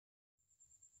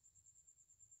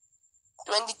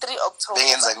23 October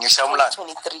bengenza ngisho umlando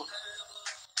 2023.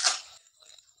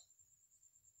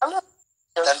 I'm not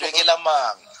joking. I'm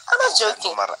not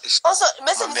joking. Also,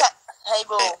 message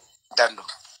hayibo. Ntando.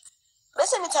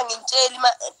 Bese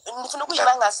ngithangintshela ngifuna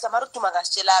ukuyimangasa maruduma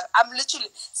ngasitshela. I'm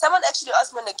literally someone actually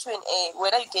asked me in the Q&A,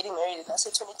 when are you getting married? And I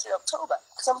said 23 October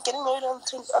because I'm getting married on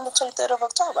the 23rd of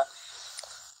October.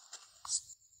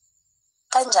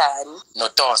 Kanjani? No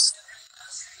toss.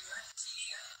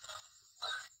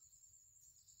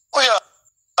 Oh yeah.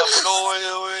 No,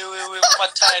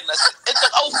 Matana.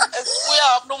 We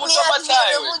have no much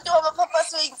Matana. Umuntu wabapapa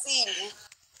soyinsimbi.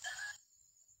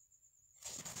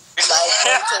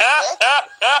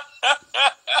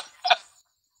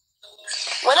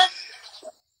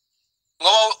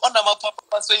 Ngoba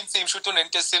onamapapa soyinsimbi shoot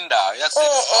unento esindayo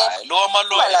yasatisfy lo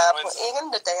amaloya lapho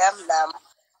ngendoda yami nami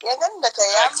ngendoda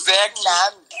yami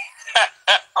nami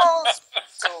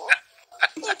so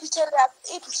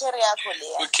ipicture yakho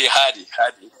le okay hadi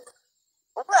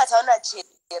ungathi awunachiri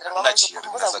ngoba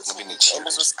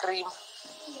ngizokubuza scream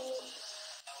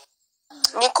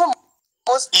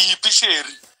ngikhumbuza ipicture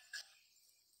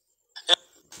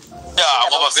yeah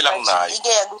ngoba vela nginayo ike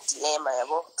yakudm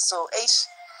yabo so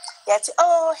yathi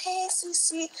oh hey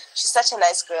Sisi, she's such a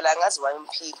nice girl angazi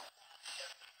wayimphika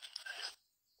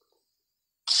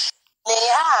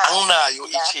leya anginayo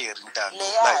icherry Ntando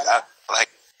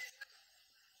like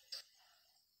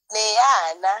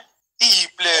leyana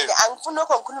iplay angifuna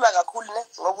ukukhuluma kakhulu ne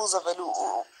ngoba uzovela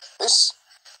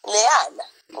leyana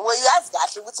uyazi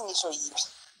kahle ukuthi ngisho yipi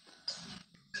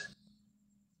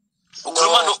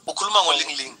ukhuluma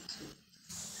ngolingling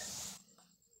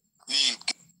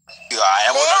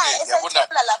yabona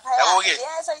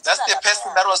that's the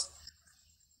person that was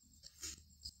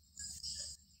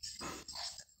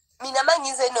mina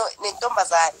mangize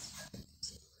nentombazane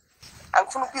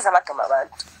angifuna ukubiza amagama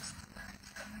abantu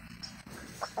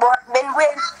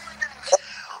benwen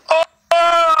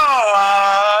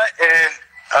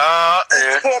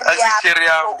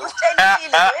asicheria ucelile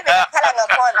bebekhala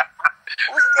ngakhona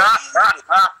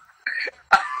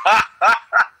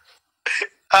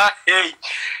hey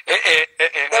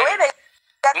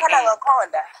kakhala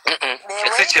ngakhona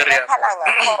bekhala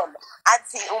ngakhona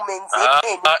athi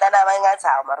umenzeni mntana abangathi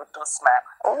hawo marotos mara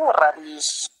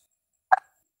urarish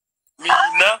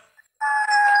mina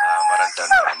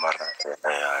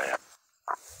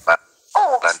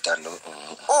Ntando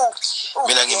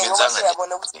mina ngimenzanga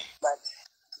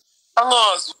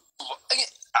angazi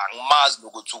angimazi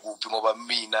nokuthi ukuphi ngoba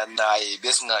mina naye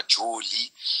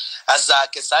besingajoli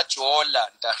azake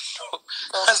sajola Ntando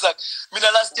azake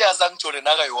mina last year azangijole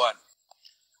nakayi1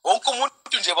 wonke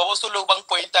umuntu nje babosoloku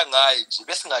bangipointa ngaye nje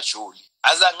besingajoli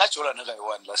azange ngajola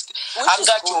nakayi1 last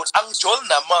year angijoli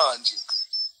namanje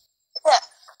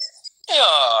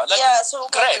yeah like yeah so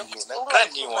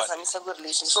grand new one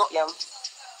relationship yeah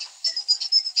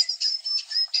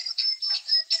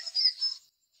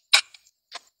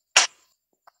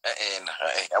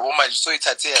yabo manje so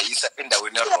ithathe yayisa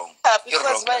endaweni wrong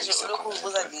because manje lokhu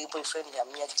ubuza boyfriend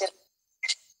yami ngiyakutshela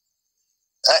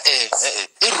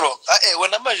irong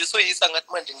wena manje so yisa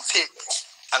ngathi manje ngithe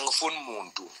angifuni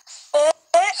umuntu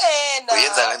na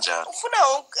uyenza kanjani ufuna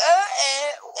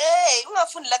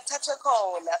ungafuni la kuthathwe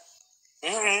khona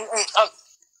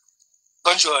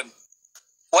kanjani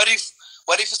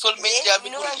what if soulmate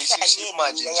yami ku relationship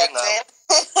manje njengawe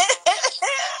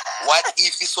what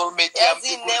if soulmate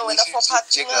yami ku relationship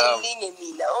njengawe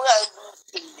mina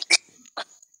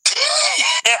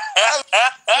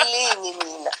ungalingi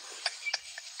mina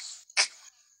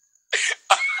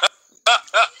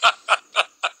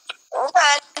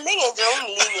ungalingi nje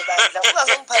ungilingi bandla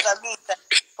ungazongiphazamisa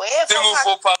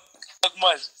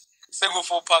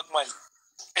sengu4 pack manje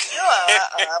yo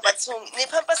abathu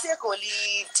niphampa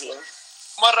siyegolide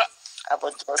mara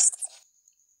abotos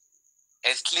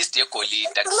at least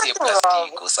yegolide akusiye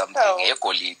plastic or something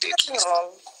yegolide at least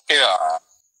yeah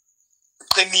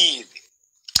qinile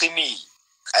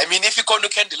I mean if you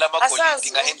can't handle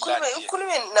amagolide ngahandle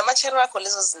ukhulume namachero wakho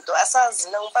lezo zinto asazi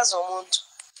na umpazo womuntu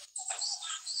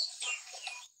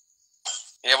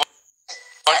yebo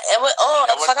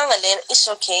ngifaka ngale is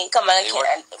okay kama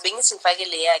lakhe bengithi ngifake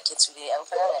le yakhe thule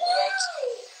angifaka ngale yakhe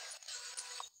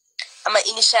ama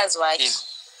initials wakhe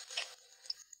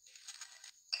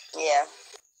yeah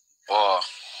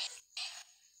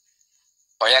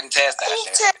yangitesta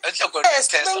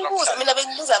kahle mina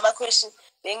bengibuza ama question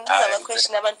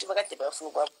abantu bakade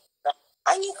bafuna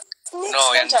kwami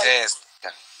no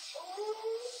yangitesta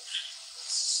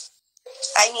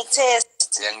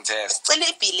Yangitest.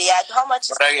 Billiato. How much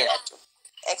is Billiato?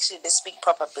 Actually, they speak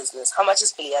proper business. How much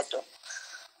is Billiato?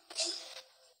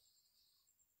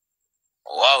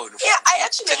 Wow. Yeah, I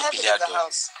actually have it in the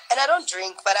house. And I don't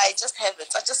drink, but I just have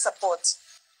it. I just support.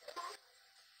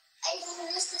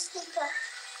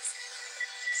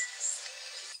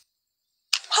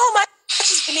 How much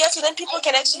is Billiato then people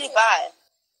can actually buy?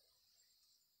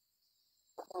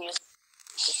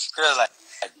 Feels like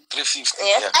 350.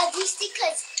 Yeah. These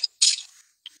stickers.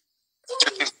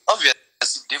 Obviously,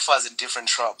 it differs in different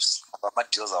shops. My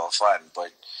deals are fun,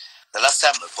 but the last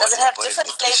time I bought does it have different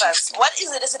flavors? What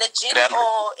is it? Is it a gin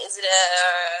or is it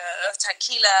a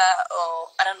tequila or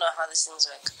I don't know how these things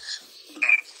work.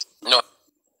 No.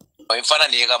 In front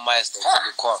of Jägermeister, it's a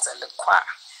liqueur. It's a liqueur.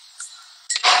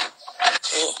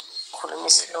 Hey, couldn't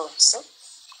miss it.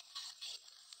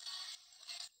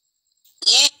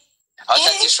 See? How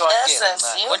does it show again?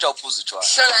 See,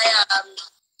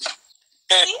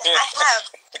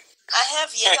 I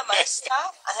have Jägermeister.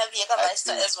 I have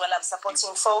Jägermeister as well. I'm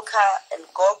supporting Foka and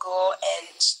Gogo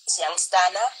and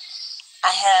Youngstana.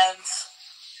 I have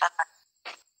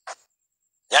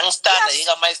Youngstana,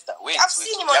 Jägermeister. Wait, I've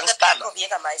seen him on the back of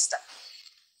Jägermeister.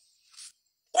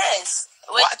 Yes.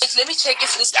 Wait, let me check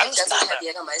if this thing doesn't have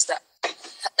Jägermeister.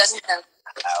 Doesn't have.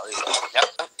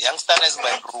 Youngstana is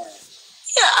my rule.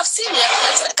 Yeah, I've seen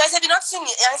Youngstana. Guys, have you not seen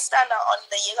Youngstana on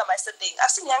the Jägermeister thing?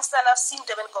 I've seen Youngstana, I've seen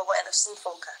Devin Gogo, and I've seen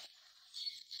Foka.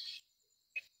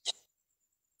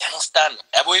 Youngstana.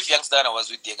 If Youngstana was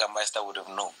with Jägermeister, I would have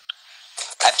known.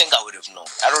 I think I would have known.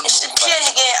 I don't know.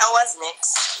 I was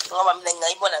next.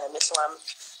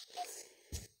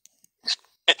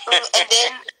 And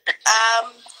then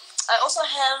I also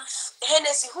have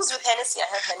Hennessy. Who's with Hennessy? I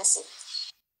have Hennessy.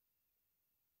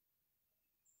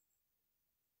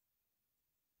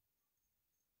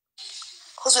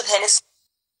 Who's with Hennessy?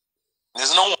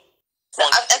 There's no one. No,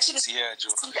 I've actually here,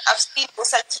 Joe. I've seen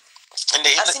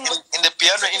in the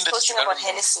piano industry posting about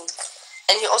Hennessy.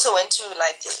 And he also went to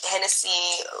like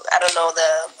Hennessy, I don't know,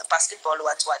 the basketball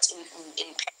what in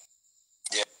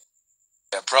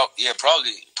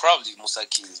probably Musa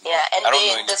Keys. Yeah, and I don't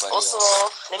then know there's also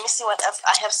else. Let me see what else.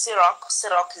 I have Sirok.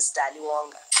 Sirok is Dali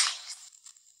Wonga.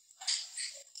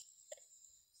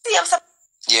 See, I'm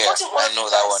I know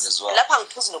that one as well.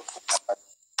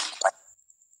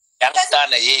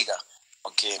 Youngstana Jaeger.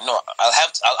 Okay, no,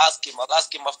 I'll ask him. I'll ask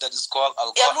him after this call.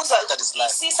 I'll call him after this live.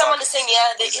 See, someone is saying,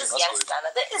 yeah, there is Youngstana.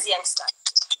 There is Youngstana.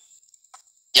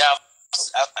 Yeah,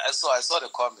 I saw the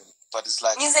comment, but it's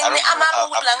like I don't know.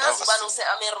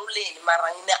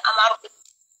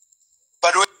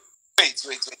 But wait.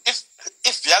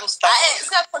 If Youngstana,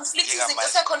 it's a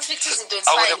conflict is into it's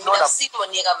fine. We have seen on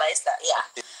Jägermeister. Yeah.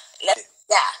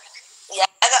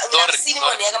 I've seen him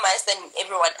on Jägermeister and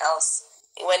everyone else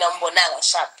when I'm Bonanga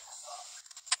sharp.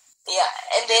 Yeah,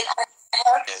 and then I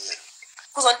have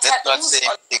who's on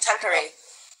Tanqueray.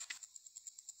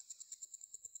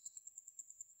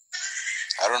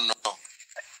 I don't know.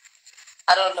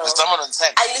 There's someone on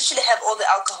Tank. I literally have all the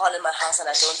alcohol in my house and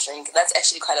I don't drink. That's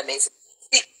actually quite amazing.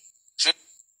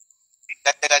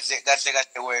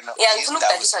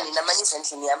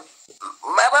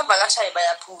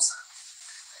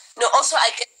 No, also I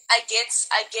get these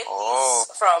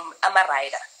from I'm a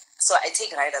rider. So I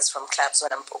take riders from clubs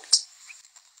when I'm booked.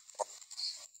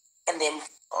 And then it's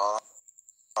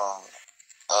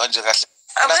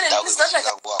not like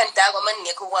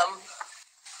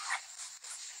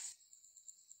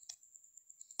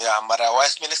yeah, Mara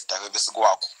Vice Minister will be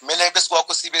Squawk. Mele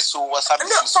Besquawko Sibesu was something.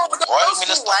 I'm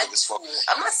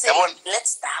not saying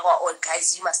let's dawa or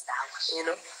guys, you must dawa, you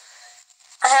know.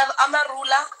 I have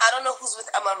Amarula. I don't know who's with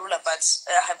Amarula, but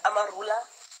I have Amarula.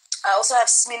 I also have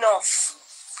Smirnoff.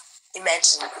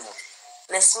 Imagine.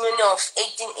 The Smirnoff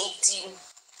 1818.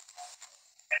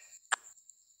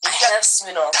 I have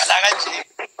Smirnoff.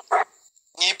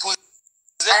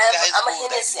 I'm a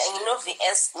Hennessy, and no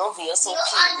VS, no VSOP,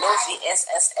 no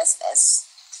VSSSS.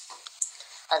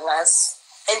 And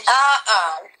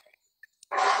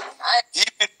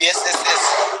VSSS.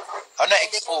 I'm not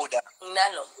exporter.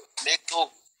 Nalo. Neto.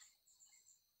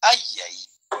 Ay.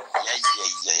 We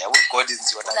got it.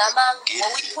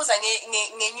 We put a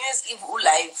New Year's Eve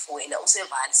live when I was a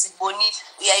van. Siboni.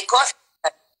 Yeah, I got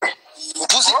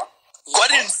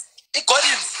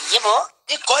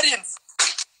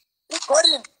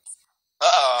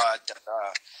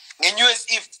New Year's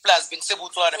Eve plus being able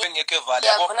to have a valley.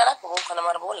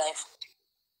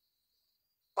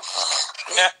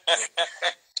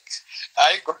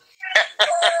 I go.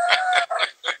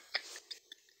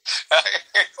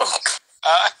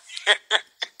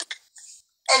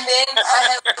 And then I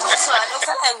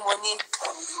have money.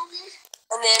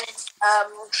 And then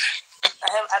I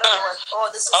don't know what. Oh,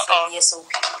 this is ESOP.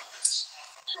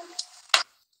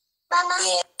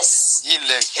 Yes.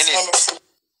 Hennessy.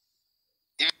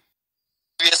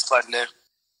 But red.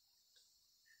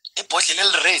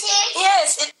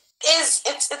 Yes, it is.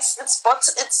 It's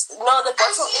bottle. It's no the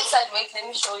bottle inside. Wait, let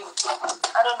me show you.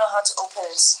 I don't know how to open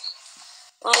it.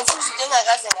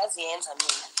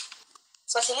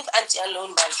 So I leave auntie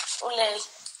alone, but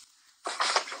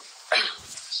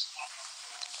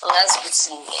ngazi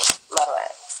ukuthi mara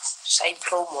shay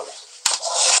promo.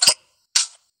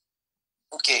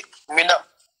 Okay, mina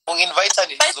unginvite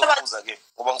ngizokuza ke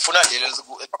ngoba ngifuna lelo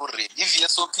ku red.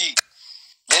 I-VSOP.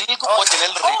 Leli ku bottle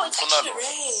red ngifuna lo.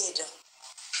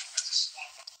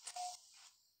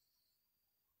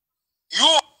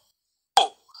 You.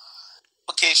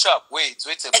 Okay, sharp. Wait a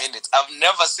minute. I've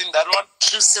never seen that one.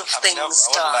 Exclusive things,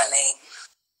 darling.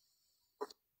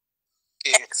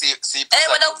 Okay, see.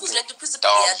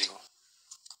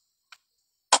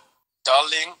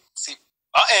 Darling. See.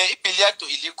 Billiato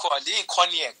ili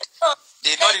cognac.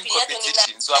 They're not in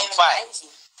competition, so I'm fine.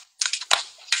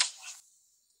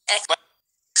 But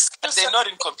they're not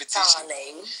in competition.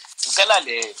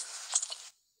 Darling.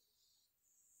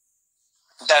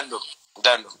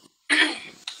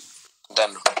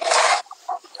 Ntando.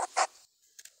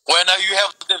 When you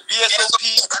have the VSOP,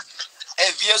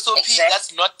 exactly.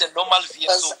 That's not the normal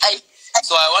VSOP.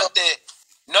 So I want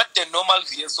not the normal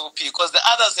VSOP because the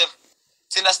others have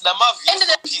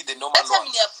VSOP, the normal one.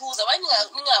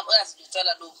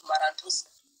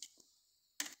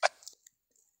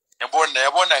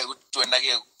 Yabona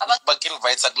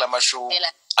invite show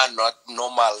are not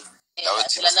normal.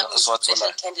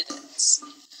 Special candidates.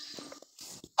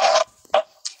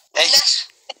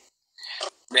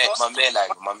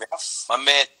 My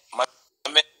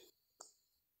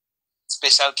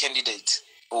special candidate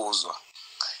uzwa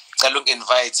kalung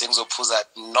invite ngizophuza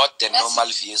not the normal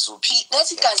VSOP.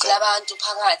 Nathi gazi labantu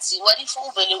phakathi. What if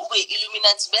uvele ube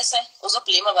Illuminati bese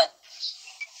uzoblame abantu?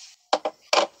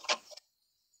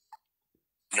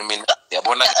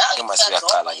 Yabona ke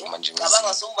masiyaqala ke manje ngizini.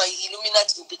 Ngabanga soba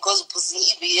Illuminati because uphuza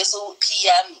i-VSOP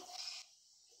yami.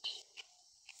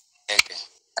 Angeke.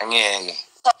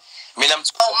 Mina I'm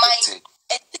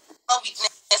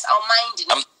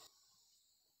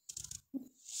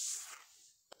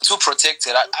too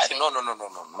protected. I no.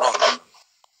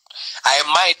 I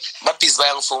might, but please buy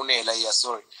on phone. Yeah,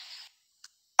 sorry.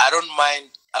 I don't mind.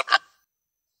 I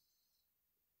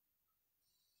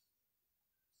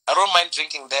don't mind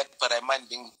drinking that, but I mind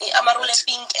being. Amarula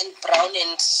pink and brown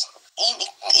and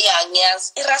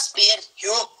yes, raspberry.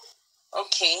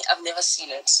 Okay, I've never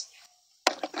seen it.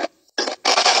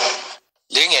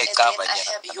 I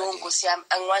have yongo siyam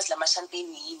angwazi lama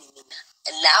champagne yini mina.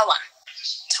 Lawa.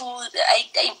 12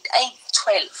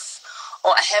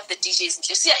 or I have the DJs in.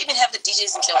 See, I even have the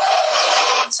DJs in.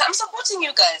 So I'm supporting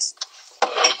you guys.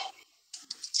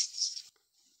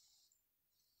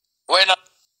 When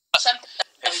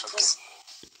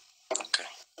okay.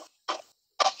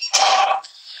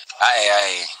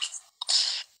 Aye.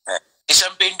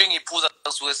 Champagne being iphuza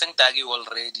suke sengidaki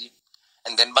already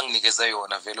and then banginikeza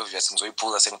yona vele obviously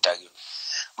ngizoyiphuza sengidaki.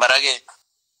 Mara ke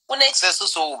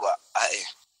sesusoba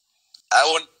I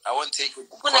won't take it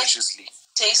consciously.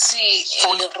 Tasty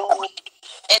in the room.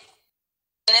 And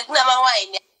nama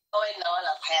wine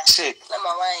wala phaya.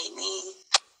 Nama wine.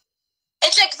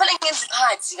 It's like feeling ngenzi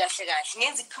party kahle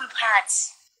ngenzi pool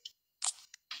party.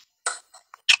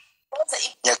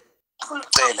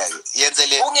 Cela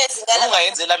yenzele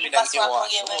ungayenzela mina ngiwa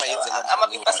ungayenzela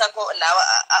amapipa sakho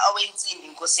lawa awenzini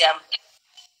inkosi yami.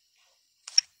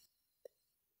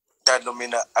 Ntando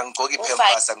mina angigqoki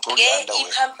pampers angigqoki underwear.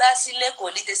 Ipampers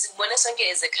legolide sikubone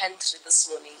sonke as a country this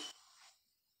morning.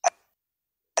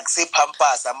 Akusi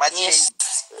pampers ama-chain. Yes.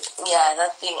 Yeah,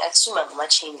 that thing akusuma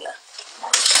ngama-chain la.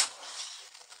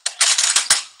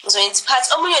 Uzoyenza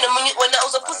part omunye nomunye wena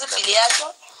uzophuza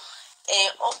Billiato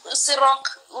Siroc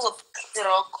uzophuza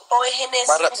Siroc owe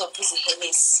Hennessy uzophuza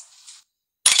Hennessy.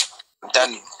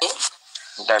 Done.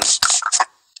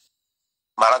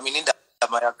 Mara mina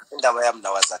indaba yami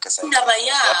nawa zakhe sayi. Indaba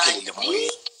yaphelile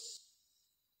moyeni.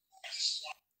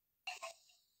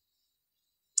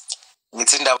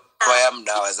 Ngithi indaba yami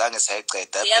nawa zange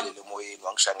sayiceda yaphelile moyeni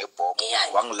wangishaya ngebhombo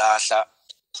wangilahla.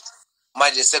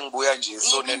 Manje sengibuya nje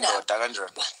sonendoda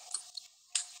kanjani.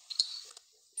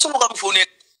 Suka mfune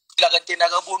la katena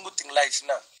akaboni ukuthi ngilife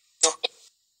na.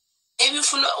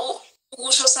 Ebifuna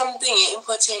ukusho something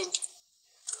important.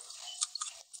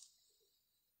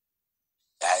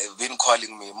 I've been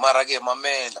calling me. Mara ke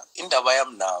mamela indaba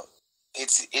yami nawe.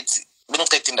 It's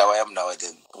bengicede indaba yami nawe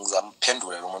then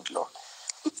ngizamphendula lo muntu lo.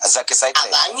 Azake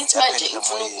sayicela. Angithi manje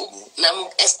ngifuna nami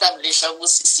establish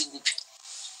ukuthi sikuphi.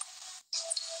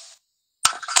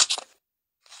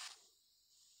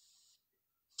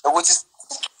 Ukuthi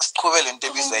asiqhubele into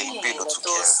ebizwa impilo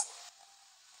together.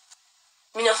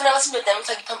 Mina ufuna ukuthi indoda yami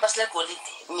ifake ipampas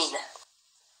legolide mina.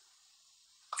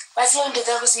 Basi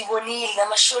indoda yakho siyibonile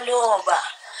namasholoba.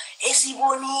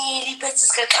 Esibonile iphethe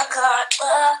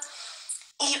isikaqaqaqa.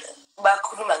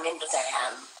 Bakhuluma ngendoda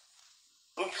yami.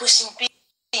 Ngiphusha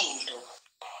impilo.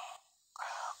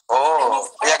 Oh,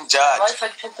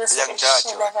 uyangijudge.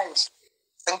 Sengijudge wena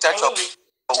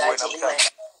mfana.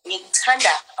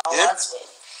 Ngithanda awazi wena.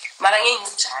 Mara ngeke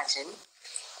ngijudge.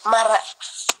 Mara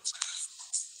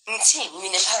ngithini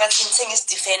mina emphakathini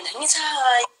sengisidefender ngithi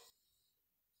hayi.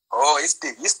 Oh,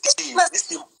 istima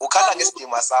ukhala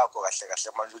ngesidima sakho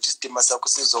kahle manje uthi istima sakho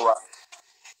sizowa.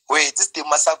 Wait,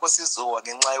 istima sakho sizowa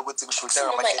ngenxa yokuthi kushuthwa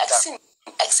ngamaketanga.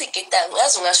 Akusiketanga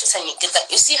uyazi ungashutha ngeketanga.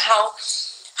 You see how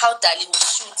Dali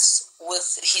shoots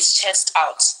with his chest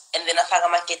out and then afaka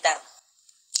amaketanga.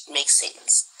 Makes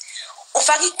sense.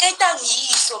 Ufaka iketanga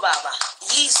yiso baba,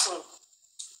 yiso.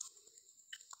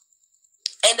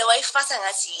 And the wife fast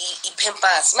ngathi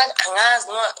ipampas. Man angazi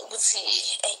noma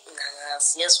ukuthi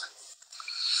angazi yezwa.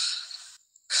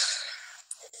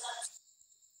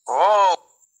 Oh.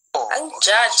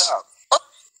 Angijudge.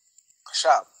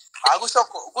 Sharp.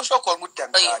 Kusho khona ukuthi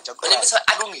angijudge.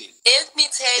 Kulungile. Let me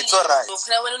tell you. It's all right.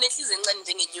 Phela wena unehliziyo encane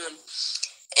njengenyoni.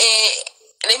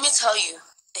 Let me tell you.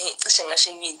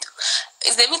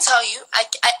 Let me tell you, I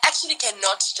actually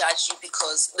cannot judge you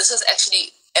because this is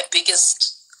actually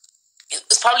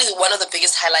it's probably one of the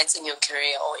biggest highlights in your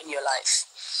career or in your life.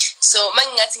 So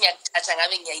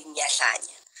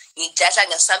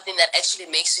something that actually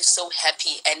makes you so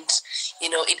happy, and you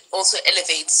know it also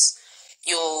elevates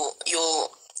your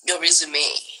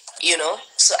resume, you know.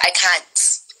 So I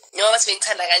can't. You know what's being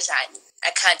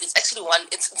I can't. It's actually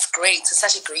it's great. It's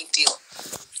such a great deal.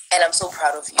 And I'm so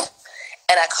proud of you.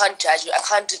 And I can't judge you. I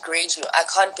can't degrade you. I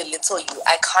can't belittle you.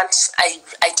 I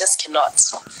just cannot.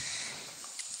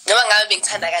 Noma ngabe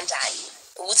ngithanda kanjani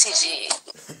ukuthi nje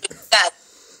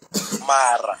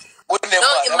mara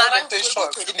kunemara inemara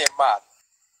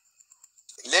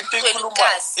lento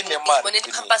ikhuluma inemara bona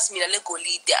ipampas mina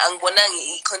legolide angibonanga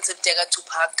iconcept yaka 2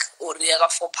 pack or yaka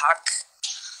 4 pack.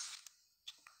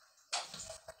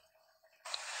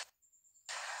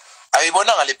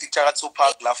 Ayibona ngale picture ka 2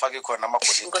 pack la fake khona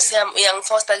amagolide. Nkosi yami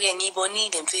uyangifoster ke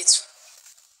ngiyibonile mfethu.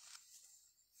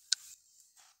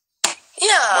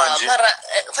 Yeah, mara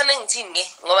fanele ngithini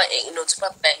ke ngoba no 2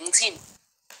 pack ngithini.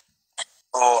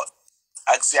 Oh,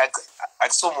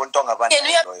 akusumuntu ongabani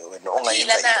loyo wena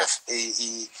ongayenza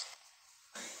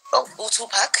u2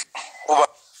 pack. Uba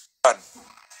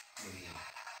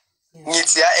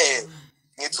ngithi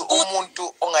ngithi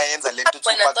umuntu ongayenza lento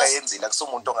 2 pack ayenzile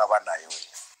akusumuntu ongabanayo wena.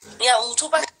 Yeah, u2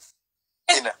 pack.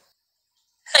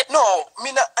 No,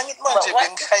 mina angithi manje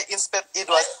bengikhaya inspect it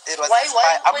was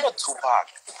I'm not 2 pack.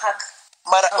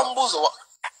 Mara umbuzo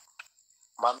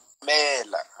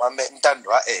mamela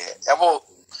Ntando yabo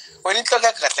wena inhloko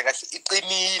yakho kahle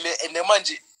iqinile and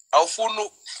manje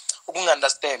awufuni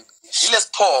ukungiunderstand ile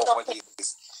siphomo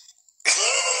lesi.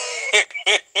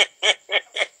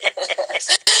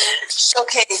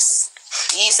 Showcase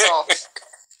yiso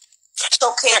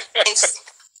showcase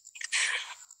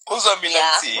uzwa mina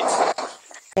ngithi.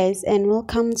 Guys, and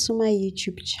welcome to my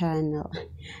YouTube channel.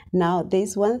 Now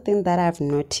there's one thing that I've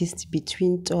noticed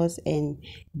between Toss and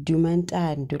Duma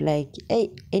Ntando, like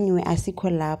anyway asikho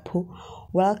lapho.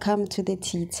 Welcome to the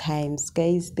tea times,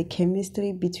 guys. The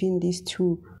chemistry between these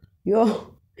two, you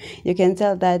can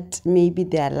tell that maybe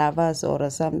they are lovers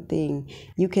or something.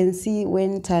 You can see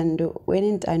when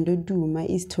Ntando Duma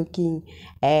is talking,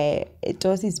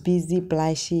 Toss is busy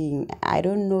blushing. I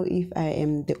don't know if I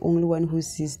am the only one who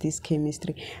sees this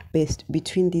chemistry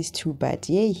between these two, but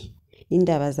yay,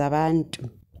 indaba zabantu.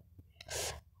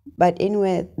 But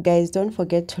anyway, guys, don't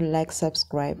forget to like,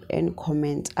 subscribe, and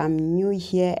comment. I'm new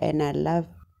here and I love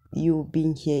you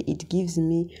being here. It gives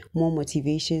me more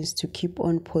motivations to keep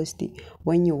on posting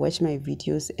when you watch my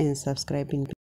videos and subscribing.